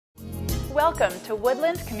Welcome to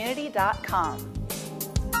woodlandcommunity.com.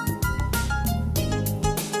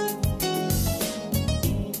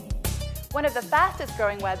 One of the fastest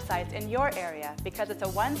growing websites in your area because it's a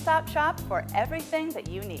one-stop shop for everything that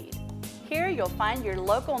you need. Here you'll find your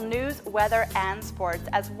local news, weather, and sports,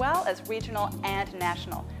 as well as regional and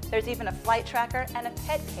national. There's even a flight tracker and a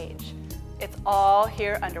pet cage. It's all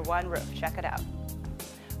here under one roof. Check it out.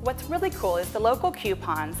 What's really cool is the local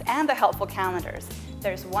coupons and the helpful calendars.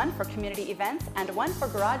 There's one for community events and one for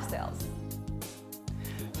garage sales.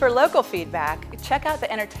 For local feedback, check out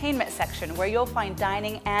the entertainment section where you'll find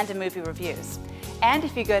dining and movie reviews. And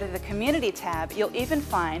if you go to the community tab, you'll even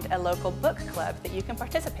find a local book club that you can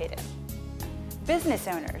participate in. Business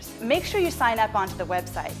owners, make sure you sign up onto the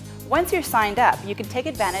website. Once you're signed up, you can take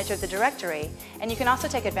advantage of the directory, and you can also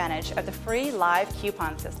take advantage of the free live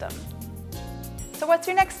coupon system. So what's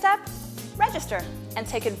your next step? Register and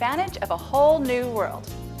take advantage of a whole new world.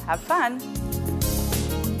 Have fun!